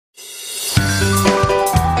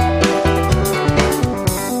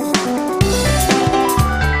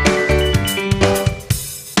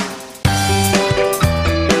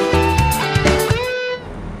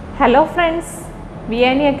Hello friends,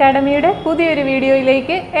 Vianney അക്കാഡമിയുടെ പുതിയൊരു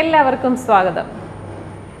വീഡിയോയിലേക്ക് എല്ലാവർക്കും സ്വാഗതം.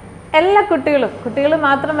 എല്ലാ കുട്ടികളും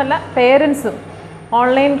മാത്രമല്ല പേരൻസും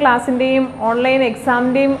ഓൺലൈൻ ക്ലാസ്സിൻ്റെയും ഓൺലൈൻ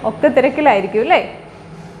എക്സാമിൻ്റെയും ഒക്കെ തിരക്കിലായിരിക്കും അല്ലേ?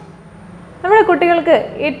 നമ്മുടെ കുട്ടികൾക്ക്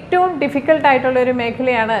ഏറ്റവും ഡിഫിക്കൽട്ടായിട്ടുള്ളൊരു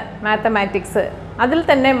മേഖലയാണ് മാത്തമാറ്റിക്സ്. അതിൽ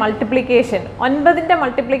തന്നെ മൾട്ടിപ്ലിക്കേഷൻ, 9ൻ്റെ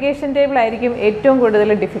മൾട്ടിപ്ലിക്കേഷൻ ടേബിൾ ആയിരിക്കും ഏറ്റവും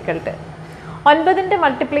കൂടുതൽ ഡിഫിക്കൽട്ട്. 9ൻ്റെ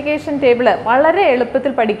മൾട്ടിപ്ലിക്കേഷൻ ടേബിൾ വളരെ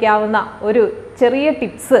എളുപ്പത്തിൽ പഠിക്കാവുന്ന ഒരു ചെറിയ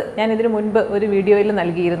ടിപ്സ് ഞാൻ ഇതിനു മുൻപ് ഒരു വീഡിയോയിൽ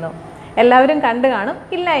നൽകിയിരുന്നു. എല്ലാവരും കണ്ടു കാണും.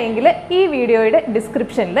 ഇല്ല എങ്കിൽ ഈ വീഡിയോയുടെ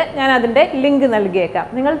ഡിസ്ക്രിപ്ഷനിൽ ഞാൻ അതിൻ്റെ ലിങ്ക് നൽകിയേക്കാം.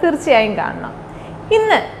 നിങ്ങൾ തീർച്ചയായും കാണണം.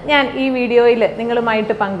 ഇന്ന് ഞാൻ ഈ വീഡിയോയിൽ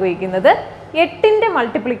നിങ്ങളുമായിട്ട് പങ്കുവയ്ക്കുന്നത് 8ൻ്റെ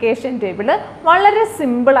മൾട്ടിപ്ലിക്കേഷൻ ടേബിൾ വളരെ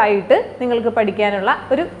സിമ്പിളായിട്ട് നിങ്ങൾക്ക് പഠിക്കാനുള്ള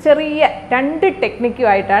ഒരു ചെറിയ 2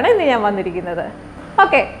 ടെക്നിക്കുമായിട്ടാണ് ഇന്ന് ഞാൻ വന്നിരിക്കുന്നത്.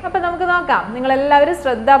 ഓക്കെ, അപ്പോൾ നമുക്ക് നോക്കാം. നിങ്ങളെല്ലാവരും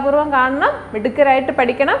ശ്രദ്ധാപൂർവം കാണണം, മിടുക്കരായിട്ട്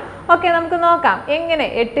പഠിക്കണം. ഓക്കെ, നമുക്ക് നോക്കാം എങ്ങനെ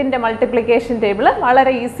 8ൻ്റെ മൾട്ടിപ്ലിക്കേഷൻ ടേബിൾ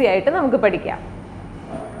വളരെ ഈസി ആയിട്ട് നമുക്ക് പഠിക്കാം.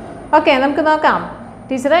 ഓക്കെ, നമുക്ക് നോക്കാം.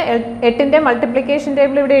 ടീച്ചർ 8ൻ്റെ മൾട്ടിപ്ലിക്കേഷൻ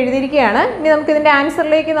ടേബിൾ ഇവിടെ എഴുതിയിരിക്കുകയാണ്. ഇനി നമുക്കിതിൻ്റെ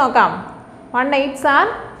ആൻസറിലേക്ക് നോക്കാം. 1 8s are,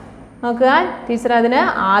 നോക്കുക ടീച്ചർ അതിന്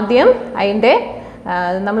ആദ്യം അതിൻ്റെ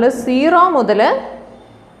നമ്മൾ 0 മുതൽ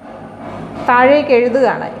താഴേക്ക്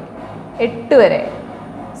എഴുതുകയാണ് 8 വരെ.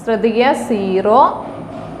 ശ്രദ്ധിക്കുക, 0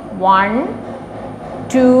 1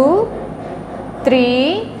 2 3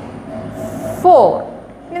 4.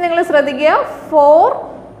 ഇനി നിങ്ങൾ ശ്രദ്ധിക്കുക, 4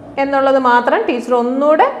 എന്നുള്ളത് മാത്രം ടീച്ചർ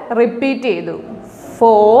ഒന്നുകൂടെ റിപ്പീറ്റ് ചെയ്തു.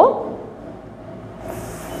 4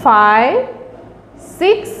 5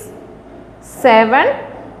 6 7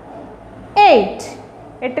 8.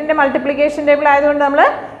 8ൻ്റെ മൾട്ടിപ്ലിക്കേഷൻ ടേബിൾ ആയതുകൊണ്ട് നമ്മൾ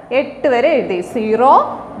 8 വരെ എഴുതി. 0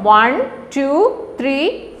 1 2 3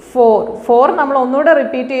 4 നമ്മൾ ഒന്നുകൂടെ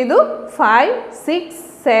റിപ്പീറ്റ് ചെയ്തു. 5 6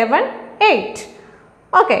 7 8.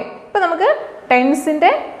 ഓക്കെ, ഇപ്പോൾ നമുക്ക് ടെൻസിൻ്റെ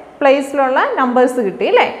പ്ലേസിലുള്ള നമ്പേഴ്സ് കിട്ടി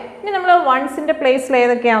അല്ലേ? ഇനി നമ്മൾ വൺസിൻ്റെ പ്ലേസിൽ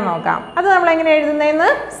ഏതൊക്കെയാണെന്ന് നോക്കാം. അത് നമ്മൾ എങ്ങനെ എഴുതുന്നതെന്ന്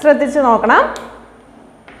ശ്രദ്ധിച്ച് നോക്കണം.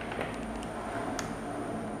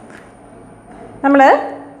 നമ്മൾ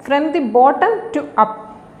from the bottom to up,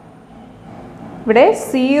 ഇവിടെ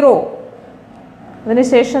 0,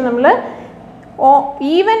 അതിനുശേഷം നമ്മൾ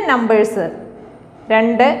ഈവൻ നമ്പേഴ്സ്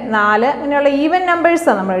 2 4 അങ്ങനെയുള്ള ഈവൻ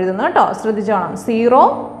നമ്പേഴ്സാണ് നമ്മൾ എഴുതുന്നത് കേട്ടോ. ശ്രദ്ധിച്ചോണം. 0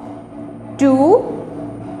 2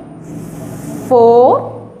 4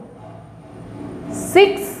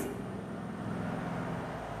 6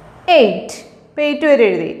 8. ഇപ്പോൾ 8 വരെ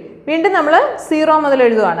എഴുതി. വീണ്ടും നമ്മൾ 0 മുതൽ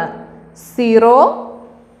എഴുതുവാണ്. 0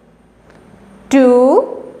 2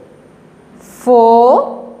 4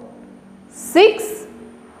 6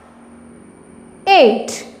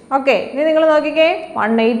 8. ഓക്കെ, ഇനി നിങ്ങൾ നോക്കിക്കേ.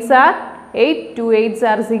 1 8s are 8, 2 8s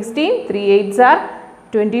are 16, 3 8s are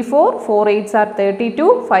 24, 4 8s are 32,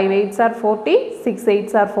 5 8s are 40, 6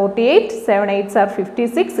 8s are 48, 7 8s are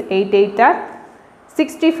 56, 8 8 are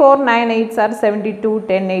 64, 9 8s are 72,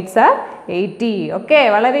 10 8s are 80. Okay,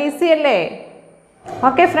 വളരെ ഈസി അല്ലേ?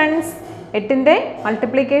 ഓക്കെ ഫ്രണ്ട്സ്, 8ൻ്റെ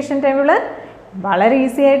മൾട്ടിപ്ലിക്കേഷൻ ടേബിൾ വളരെ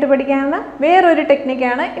ഈസി ആയിട്ട് പഠിക്കാനുള്ള വേറൊരു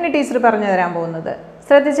ടെക്നിക്കാണ് ഇനി ടീച്ചർ പറഞ്ഞു തരാൻ പോകുന്നത്.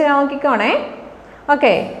 ശ്രദ്ധിച്ച് നോക്കിക്കോണേ.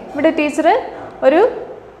 ഓക്കെ, ഇവിടെ ടീച്ചർ ഒരു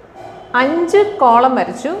 5 കോളം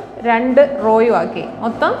വരച്ചു, 2 റോയും ആക്കി.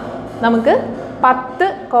 മൊത്തം നമുക്ക് 10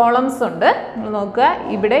 കോളംസ് ഉണ്ട്. നിങ്ങൾ നോക്കുക,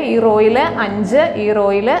 ഇവിടെ ഈ റോയിൽ 5, ഈ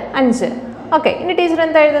റോയിൽ 5. ഓക്കെ, ഇനി ടീച്ചർ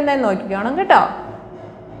എന്താ എഴുതുന്നതെന്ന് നോക്കിക്കോണം കേട്ടോ.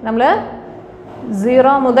 നമ്മൾ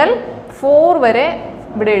 0 മുതൽ 4 വരെ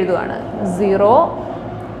ഇവിടെ എഴുതുവാണ്. 0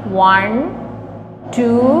 1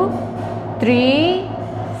 2 3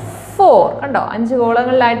 4. കണ്ടോ, 5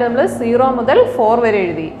 കോളങ്ങളിലായിട്ട് നമ്മൾ 0 മുതൽ 4 വരെ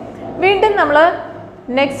എഴുതി. വീണ്ടും നമ്മൾ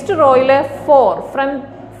നെക്സ്റ്റ് റോയിൽ 4 ഫ്രം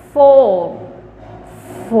 4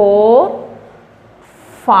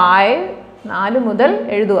 5 4 മുതൽ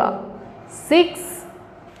എഴുതുക. 6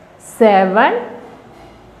 7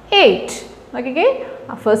 8. നോക്കിക്കേ,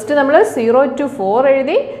 ഫസ്റ്റ് നമ്മൾ 0 to 4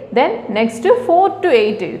 എഴുതി, ദെൻ നെക്സ്റ്റ് 4 to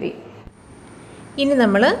 8 എഴുതി. ഇനി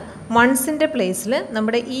നമ്മൾ വൺസിൻ്റെ പ്ലേസിൽ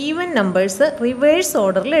നമ്മുടെ ഈവൻ നമ്പേഴ്സ് റിവേഴ്സ്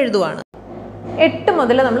ഓർഡറിൽ എഴുതുവാണ്. 8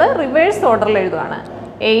 മുതൽ നമ്മൾ റിവേഴ്സ് ഓർഡറിൽ എഴുതുവാണ്.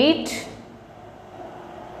 8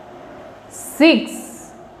 6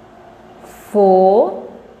 4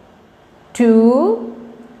 2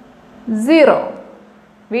 0.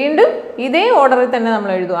 വീണ്ടും ഇതേ ഓർഡറിൽ തന്നെ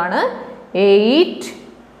നമ്മൾ എഴുതുവാണ്. 8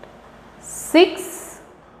 6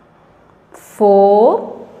 4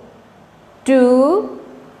 2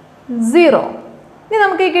 0. ഇനി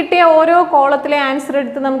നമുക്ക് കിട്ടിയ ഓരോ കോളത്തിലെ ആൻസർ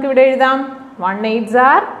എടുത്ത് നമുക്ക് ഇവിടെ എഴുതാം. 1 8s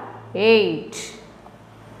are 8,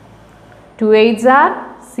 2 8s are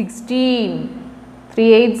 16, 3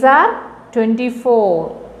 8s are 24,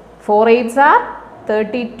 4 8s are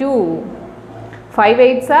 32, 5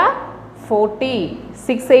 8s are 40,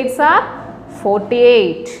 6 8s are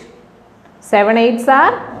 48, 7 8s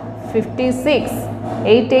are 56,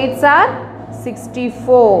 8 8s are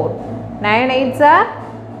 64. 9 8s are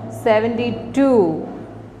 72.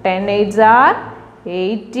 10 8s are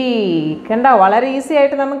 80. കണ്ടോ, വളരെ ഈസി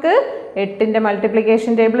ആയിട്ട് നമുക്ക് 8ൻ്റെ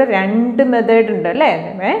മൾട്ടിപ്ലിക്കേഷൻ ടേബിൾ 2 മെത്തേഡ് ഉണ്ട് അല്ലേ,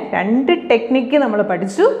 2 ടെക്നിക്ക് നമ്മൾ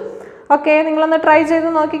പഠിച്ചു. ഓക്കെ, നിങ്ങളൊന്ന് ട്രൈ ചെയ്ത്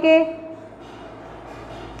നോക്കിക്കേ.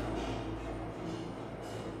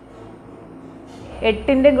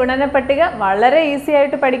 എട്ടിൻ്റെ ഗുണന പട്ടിക വളരെ ഈസി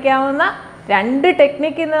ആയിട്ട് പഠിക്കാവുന്ന 2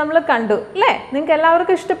 ടെക്നിക്ക് ഇന്ന് നമ്മൾ കണ്ടു അല്ലേ. നിങ്ങൾക്ക്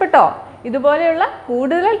എല്ലാവർക്കും ഇഷ്ടപ്പെട്ടോ? ഇതുപോലെയുള്ള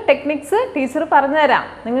കൂടുതൽ ടെക്നിക്സ് ടീച്ചർ പറഞ്ഞുതരാം.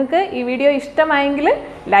 നിങ്ങൾക്ക് ഈ വീഡിയോ ഇഷ്ടമായെങ്കിൽ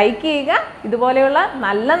ലൈക്ക് ചെയ്യുക. ഇതുപോലെയുള്ള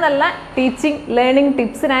നല്ല നല്ല ടീച്ചിങ് ലേണിംഗ്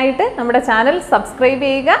ടിപ്സിനായിട്ട് നമ്മുടെ ചാനൽ സബ്സ്ക്രൈബ്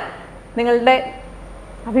ചെയ്യുക. നിങ്ങളുടെ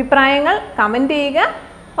അഭിപ്രായങ്ങൾ കമൻറ്റ് ചെയ്യുക.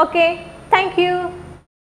 Okay, thank you.